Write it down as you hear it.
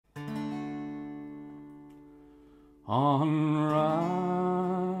on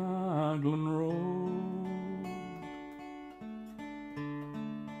Ragland Road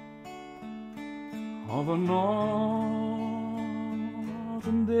of an autumn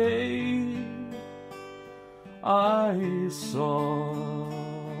day. I saw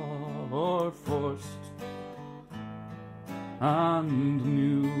her first and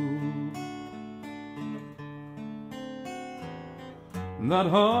knew that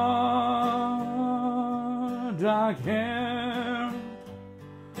her dark hair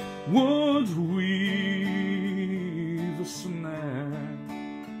would weave a snare,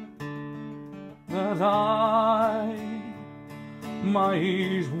 that I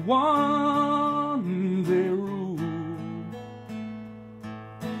might one day rule.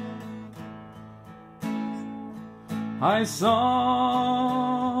 I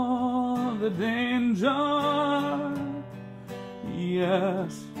saw the danger,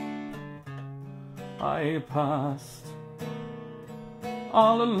 yes, I passed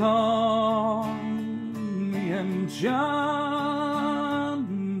all along the enchanted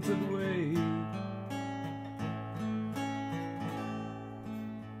way.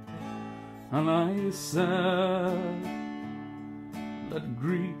 And I said, let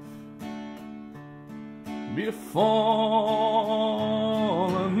grief be a fallen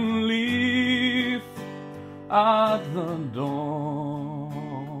leaf at the dawning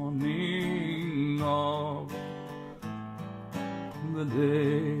of the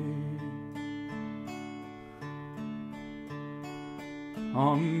day.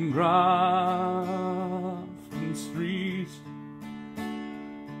 On Grafton Street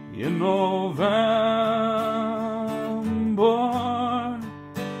in November,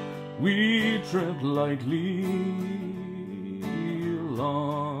 we tread lightly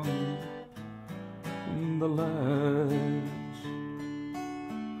along the ledge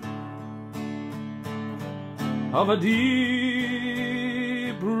of a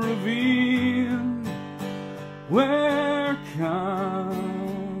deep ravine where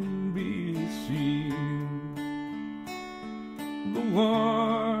can be seen the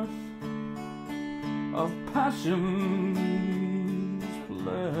worth of passion's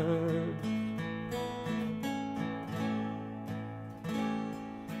pledge.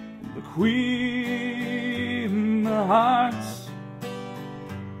 The queen hearts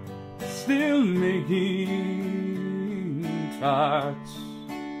still making tarts,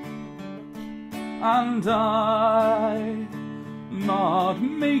 and I not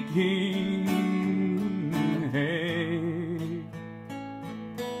making hay.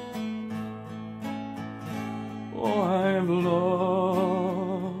 Oh, I've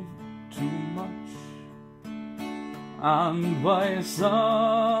loved too much, and by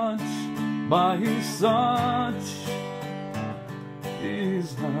such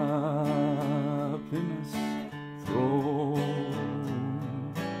is happiness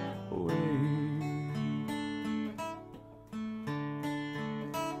thrown away.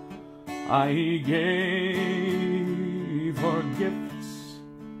 I gave her gifts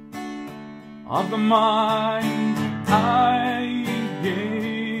of the mind, I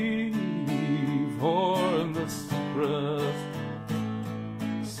gave her the secret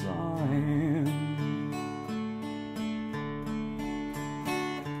sign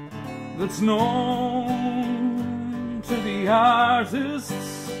that's known to the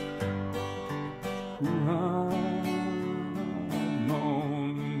artists who have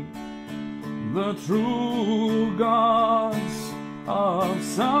known the true gods of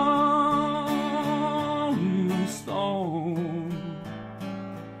sound and stone,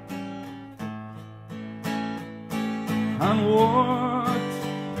 and worked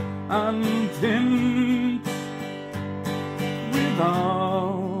and tint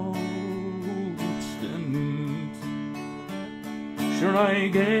without stint. Sure, I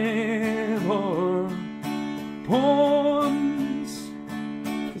gave her poems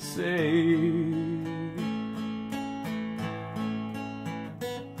to say,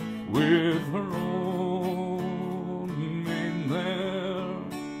 with her own name there,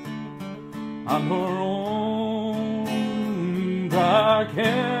 and her own dark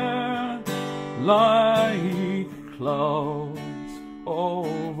hair like clouds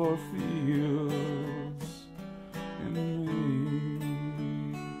over fields in May,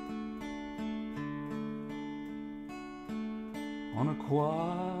 on a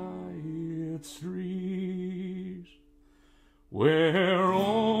quiet street where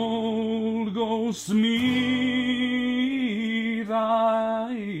old ghosts meet.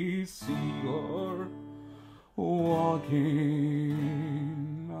 I see her walking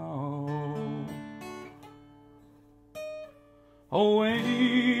now,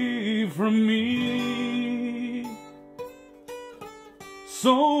 away from me,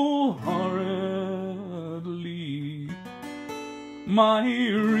 so hurriedly, my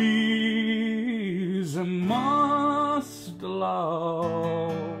reason must allow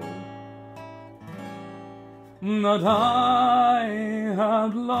that I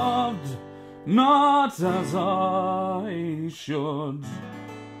had loved not as I should,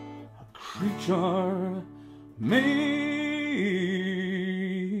 a creature made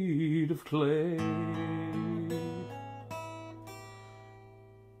of clay.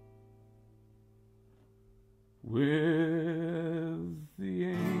 With the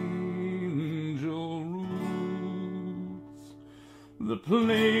angel roots that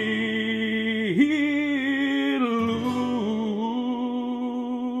played loose,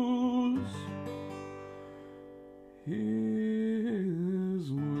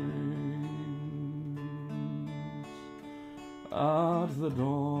 his wings at the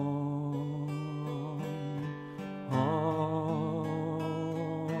dawn